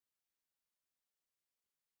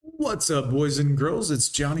What's up, boys and girls? It's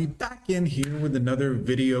Johnny back in here with another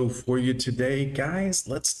video for you today. Guys,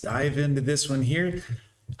 let's dive into this one here.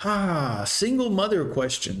 Single mother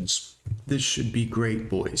questions. This should be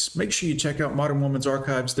great, boys. Make sure you check out Modern Woman's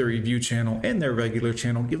Archives, their review channel, and their regular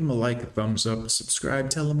channel. Give them a like, a thumbs up,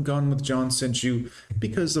 subscribe. Tell them Gone with John sent you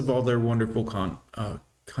because of all their wonderful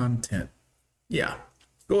content. Yeah,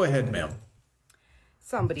 go ahead, ma'am.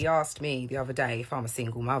 Somebody asked me the other day if I'm a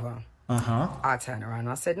single mother. I turned around and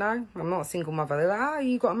I said, no, I'm not a single mother. They're like,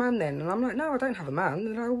 you got a man then? And I'm like, no, I don't have a man.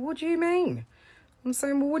 They're like, what do you mean? I'm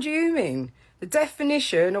saying, well, what do you mean? The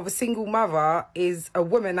definition of a single mother is a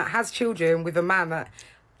woman that has children with a man that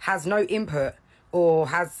has no input or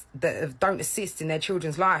that don't assist in their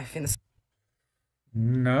children's life in the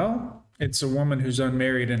No, it's a woman who's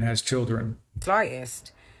unmarried and has children.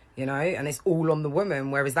 slightest, you know, and it's all on the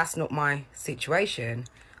woman, whereas that's not my situation.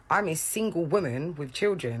 I'm a single woman with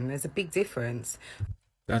children. There's a big difference.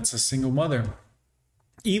 That's a single mother.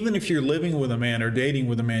 Even if you're living with a man or dating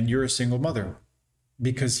with a man, you're a single mother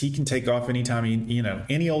because he can take off anytime,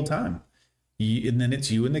 any old time. And then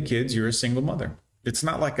it's you and the kids. You're a single mother. It's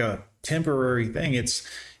not like a temporary thing. It's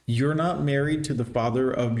you're not married to the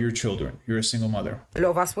father of your children. You're a single mother. A lot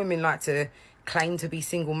of us women like to claim to be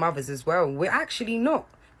single mothers as well. We're actually not.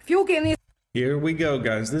 If you're getting this, Here we go,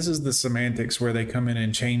 guys. This is the semantics where they come in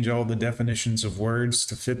and change all the definitions of words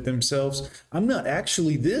to fit themselves. I'm not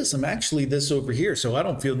actually this. I'm actually this over here, so I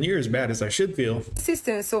don't feel near as bad as I should feel.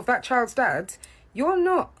 assistance of that child's dad, you're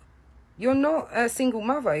not a single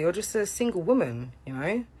mother. You're just a single woman, you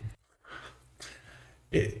know.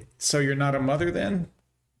 So you're not a mother then?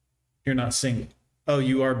 You're not single. Oh,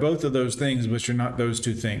 you are both of those things, but you're not those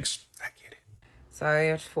two things. I get it. So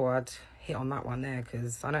I just thought I'd hit on that one there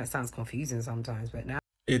because I know it sounds confusing sometimes, but now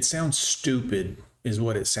It sounds stupid is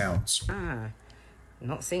what it sounds.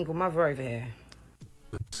 not single mother over here.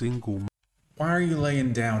 Single. Why are you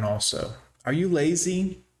laying down also? Are you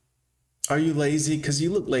lazy? Are you lazy? Because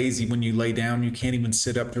you look lazy when you lay down. You can't even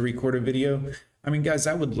sit up to record a video. I mean, guys,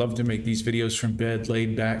 I would love to make these videos from bed,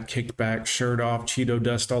 laid back, kicked back, shirt off, Cheeto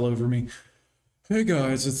dust all over me. Hey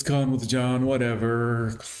guys, it's Gone with John,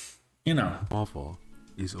 whatever. You know. Mother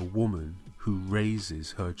is a woman who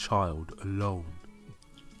raises her child alone.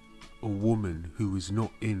 A woman who is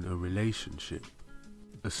not in a relationship,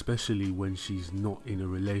 especially when she's not in a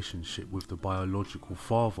relationship with the biological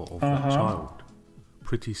father of that child.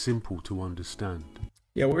 Pretty simple to understand.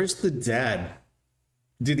 Yeah, where's the dad?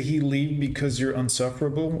 Did he leave because you're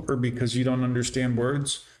unsufferable or because you don't understand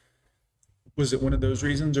words? Was it one of those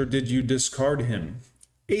reasons, or did you discard him?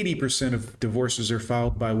 80% of divorces are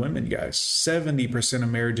filed by women, guys. 70% of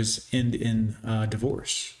marriages end in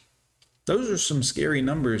divorce. Those are some scary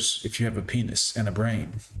numbers if you have a penis and a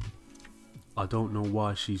brain. I don't know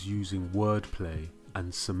why she's using wordplay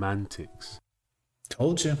and semantics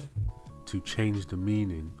Told you. to change the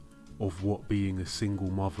meaning of what being a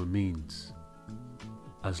single mother means.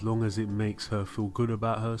 As long as it makes her feel good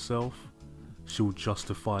about herself, she'll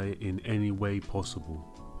justify it in any way possible.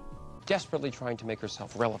 Desperately trying to make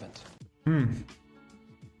herself relevant.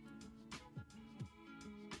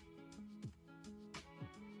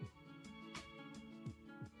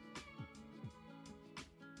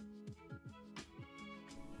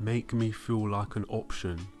 Make me feel like an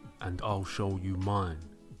option and I'll show you mine,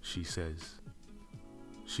 she says.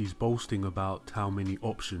 She's boasting about how many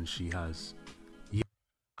options she has.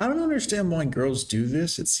 I don't understand why girls do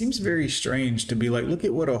this. It seems very strange to be like, look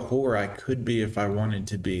at what a whore I could be if I wanted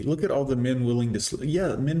to be. Look at all the men willing to sleep.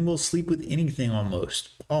 Yeah, men will sleep with anything almost.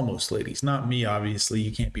 Almost, ladies. Not me, obviously.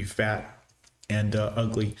 You can't be fat and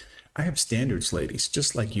ugly. I have standards, ladies,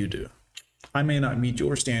 just like you do. I may not meet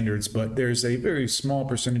your standards, but there's a very small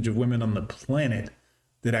percentage of women on the planet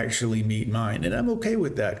that actually meet mine. And I'm okay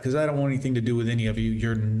with that because I don't want anything to do with any of you.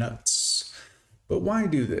 You're nuts. But why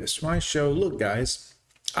do this? Why show, look, guys,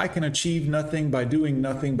 I can achieve nothing by doing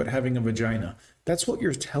nothing but having a vagina. That's what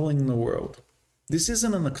you're telling the world. This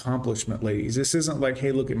isn't an accomplishment, ladies. This isn't like,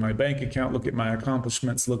 hey, look at my bank account, look at my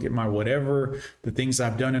accomplishments, look at my whatever, the things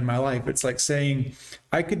I've done in my life. It's like saying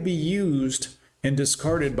I could be used and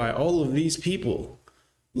discarded by all of these people.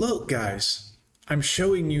 Look, guys, I'm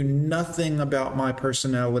showing you nothing about my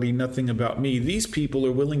personality, nothing about me. These people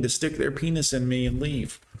are willing to stick their penis in me and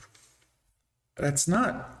leave. That's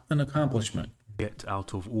not an accomplishment. Yet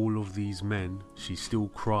out of all of these men, she still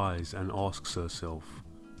cries and asks herself,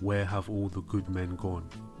 where have all the good men gone?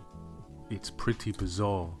 It's pretty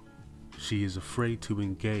bizarre. She is afraid to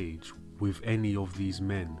engage with any of these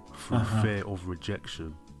men through fear of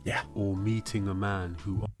rejection. Yeah. Or meeting a man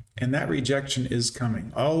who And that rejection is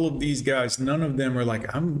coming. All of these guys, none of them are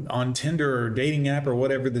like, I'm on Tinder or dating app or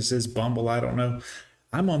whatever this is, Bumble, I don't know.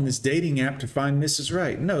 I'm on this dating app to find Mrs.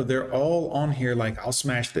 Right. No, they're all on here like, I'll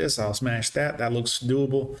smash this, I'll smash that. That looks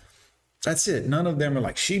doable. That's it. None of them are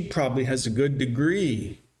like, she probably has a good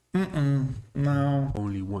degree. No.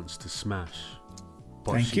 Only wants to smash.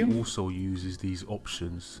 But Thank she you. also uses these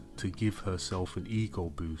options to give herself an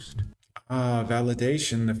ego boost.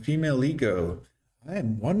 Validation, the female ego. I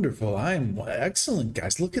am wonderful. I am excellent,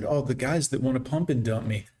 guys. Look at all the guys that want to pump and dump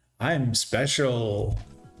me. I am special.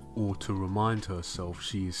 Or to remind herself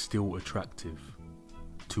she is still attractive.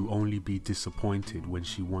 To only be disappointed when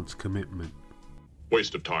she wants commitment.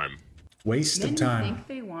 Waste of time. Waste Men of who time. think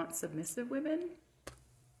they want submissive women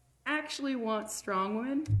actually want strong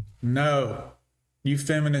women. No. You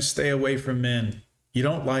feminists, stay away from men. You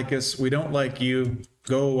don't like us. We don't like you.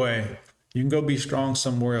 Go away. You can go be strong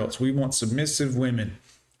somewhere else. We want submissive women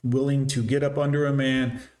willing to get up under a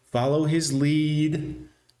man, follow his lead.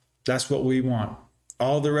 That's what we want.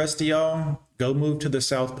 All the rest of y'all, go move to the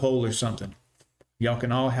South Pole or something. Y'all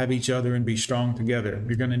can all have each other and be strong together.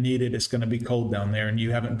 You're going to need it. It's going to be cold down there, and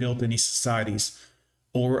you haven't built any societies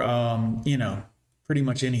or, pretty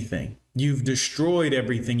much anything. You've destroyed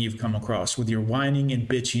everything you've come across with your whining and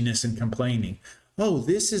bitchiness and complaining. Oh,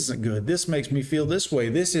 this isn't good. This makes me feel this way.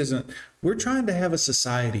 This isn't. We're trying to have a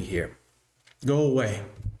society here. Go away.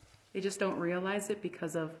 They just don't realize it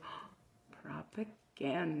because of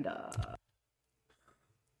propaganda.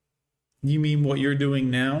 You mean what you're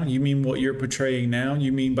doing now? You mean what you're portraying now?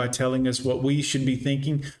 You mean by telling us what we should be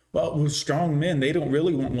thinking? Well, with strong men, they don't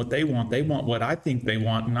really want what they want. They want what I think they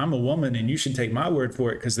want. And I'm a woman, and you should take my word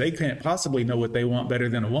for it because they can't possibly know what they want better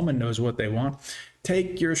than a woman knows what they want.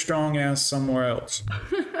 Take your strong ass somewhere else.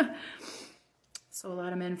 So a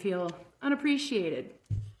lot of men feel unappreciated.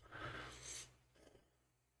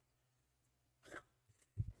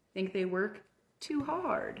 Think they work too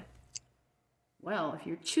hard. Well, if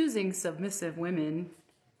you're choosing submissive women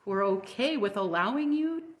who are okay with allowing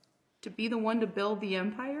you to be the one to build the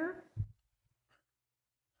empire,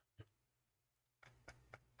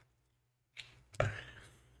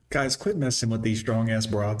 Guys, quit messing with these strong ass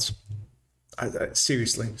broads.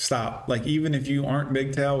 Seriously, stop. Like, even if you aren't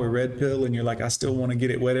big towel or red pill and you're like, I still want to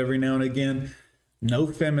get it wet every now and again, no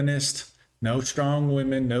feminist, no strong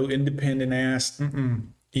women, no independent ass.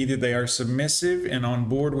 Either they are submissive and on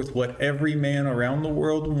board with what every man around the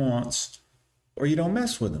world wants, or you don't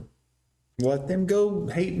mess with them. Let them go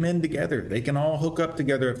hate men together. They can all hook up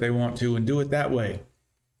together if they want to and do it that way.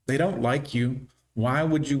 They don't like you. Why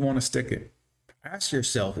would you want to stick it? Ask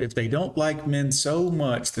yourself, if they don't like men so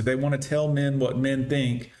much that they want to tell men what men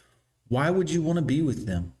think, why would you want to be with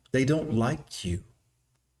them? They don't like you.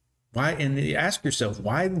 Why? And ask yourself,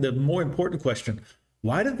 why? The more important question,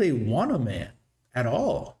 why do they want a man at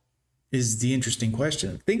all is the interesting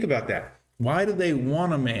question. Think about that. Why do they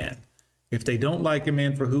want a man? If they don't like a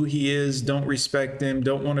man for who he is, don't respect him,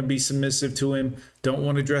 don't want to be submissive to him, don't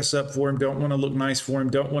want to dress up for him, don't want to look nice for him,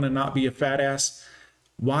 don't want to not be a fat ass,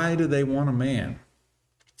 why do they want a man?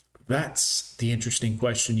 That's the interesting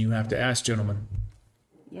question you have to ask, gentlemen.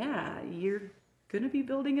 yeah, you're going to be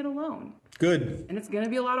building it alone. Good. And it's going to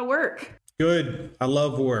be a lot of work. Good. I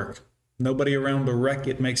love work. Nobody around to wreck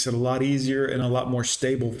it makes it a lot easier and a lot more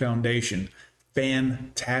stable foundation.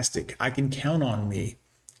 Fantastic. I can count on me.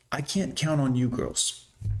 I can't count on you girls.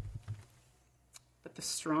 But the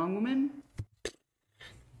strong woman,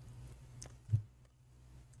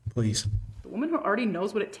 Please. the woman who already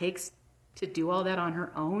knows what it takes to do all that on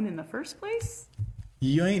her own in the first place,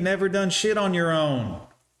 You ain't never done shit on your own.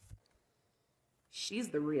 she's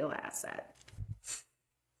the real asset.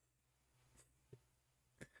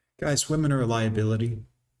 Guys, women are a liability.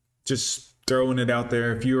 Just throwing it out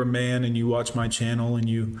there. If you're a man and you watch my channel and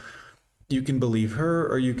you can believe her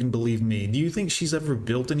or you can believe me. Do you think she's ever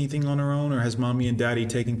built anything on her own, or has mommy and daddy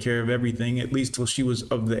taken care of everything, at least till she was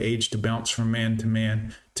of the age to bounce from man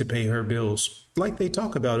to pay her bills, like they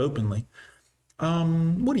talk about openly?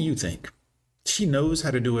 What do you think? She knows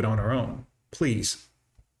how to do it on her own. Please,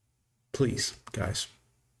 guys.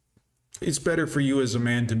 It's better for you as a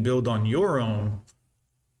man to build on your own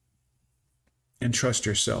and trust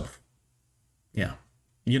yourself. Yeah.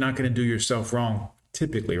 You're not going to do yourself wrong,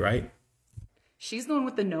 typically, right? She's the one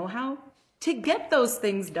with the know-how to get those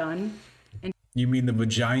things done and You mean the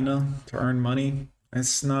vagina to earn money?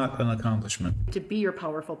 That's not an accomplishment. to be your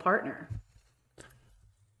powerful partner.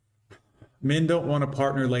 Men don't want a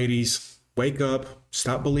partner, ladies. Wake up.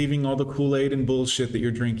 Stop believing all the Kool-Aid and bullshit that you're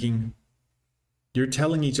drinking. You're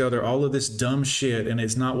telling each other all of this dumb shit, and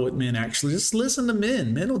it's not what men actually... Just listen to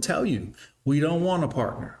men. Men will tell you, we don't want a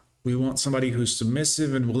partner. We want somebody who's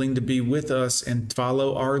submissive and willing to be with us and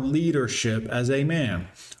follow our leadership as a man.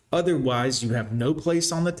 Otherwise, you have no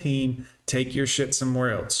place on the team. Take your shit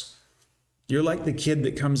somewhere else. You're like the kid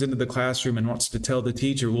that comes into the classroom and wants to tell the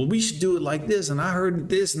teacher, well, we should do it like this, and I heard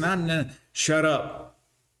this, and I... Shut up.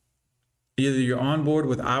 Either you're on board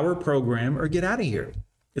with our program or get out of here.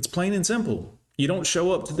 It's plain and simple. You don't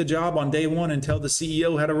show up to the job on day one and tell the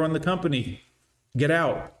CEO how to run the company. Get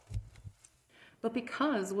out. But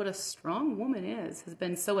because what a strong woman is has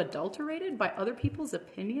been so adulterated by other people's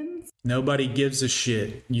opinions. Nobody gives a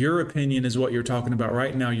shit. Your opinion is what you're talking about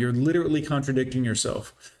right now. You're literally contradicting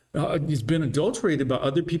yourself. It's been adulterated by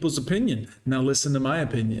other people's opinion. Now listen to my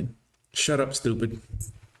opinion. Shut up, stupid.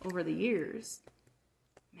 Over the years,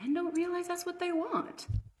 men don't realize that's what they want.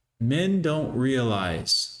 Men don't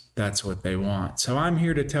realize that's what they want. So I'm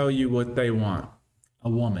here to tell you what they want. A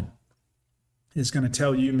woman is going to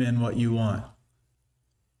tell you men what you want.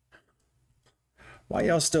 Why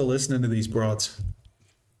y'all still listening to these broads?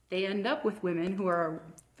 They end up with women who are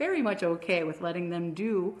very much okay with letting them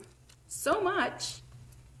do so much,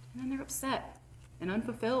 and then they're upset and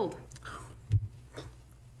unfulfilled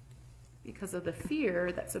because of the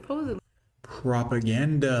fear that supposedly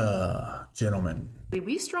propaganda, gentlemen.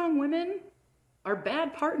 We strong women are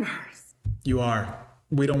bad partners. You are.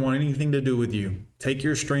 We don't want anything to do with you. Take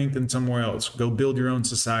your strength and somewhere else. Go build your own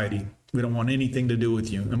society. We don't want anything to do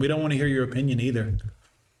with you. And we don't want to hear your opinion either.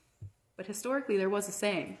 But historically, there was a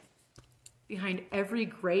saying. Behind every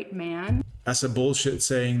great man... That's a bullshit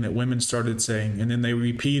saying that women started saying, and then they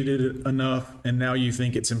repeated it enough, and now you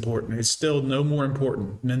think it's important. It's still no more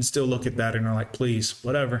important. Men still look at that and are like, please,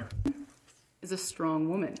 whatever. ...is a strong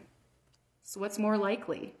woman. So what's more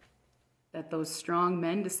likely? That those strong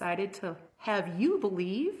men decided to have you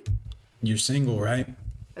believe... You're single, right?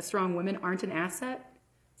 ...that strong women aren't an asset?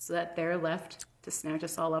 So that they're left to snatch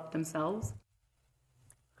us all up themselves?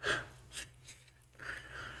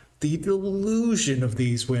 The delusion of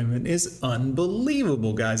these women is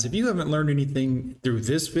unbelievable, guys. If you haven't learned anything through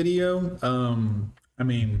this video, I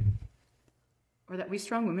mean... Or that we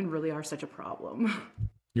strong women really are such a problem.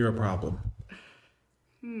 You're a problem.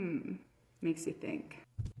 Makes you think.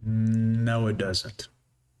 No, it doesn't.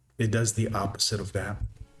 It does the opposite of that.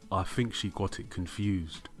 I think she got it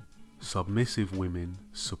confused. Submissive women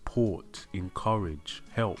support, encourage,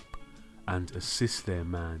 help, and assist their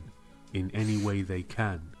man in any way they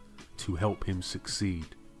can to help him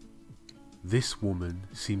succeed. This woman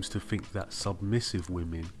seems to think that submissive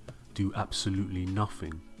women do absolutely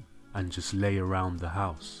nothing and just lay around the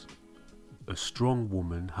house. A strong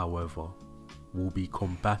woman, however, will be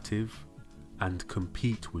combative and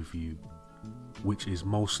compete with you, which is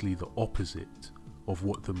mostly the opposite of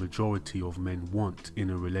what the majority of men want in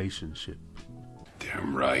a relationship.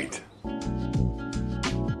 Damn right.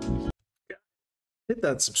 Hit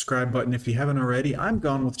that subscribe button if you haven't already. I'm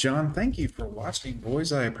Gone with John. Thank you for watching,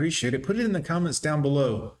 boys. I appreciate it. Put it in the comments down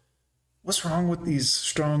below. What's wrong with these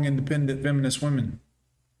strong, independent, feminist women?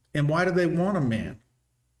 And why do they want a man?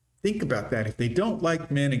 Think about that. If they don't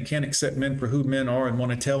like men and can't accept men for who men are and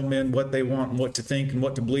want to tell men what they want and what to think and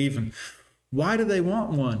what to believe, and why do they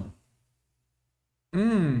want one?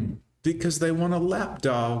 Because they want a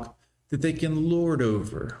lapdog that they can lord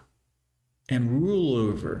over and rule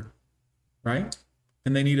over, right?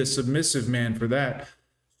 And they need a submissive man for that.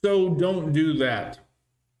 So don't do that.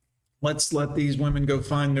 Let's let these women go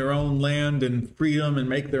find their own land and freedom and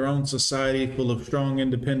make their own society full of strong,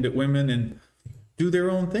 independent women and do their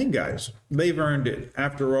own thing, guys. They've earned it.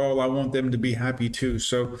 After all, I want them to be happy too.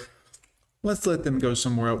 So let's let them go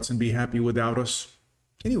somewhere else and be happy without us.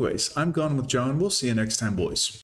 Anyways, I'm Gone with John. We'll see you next time, boys.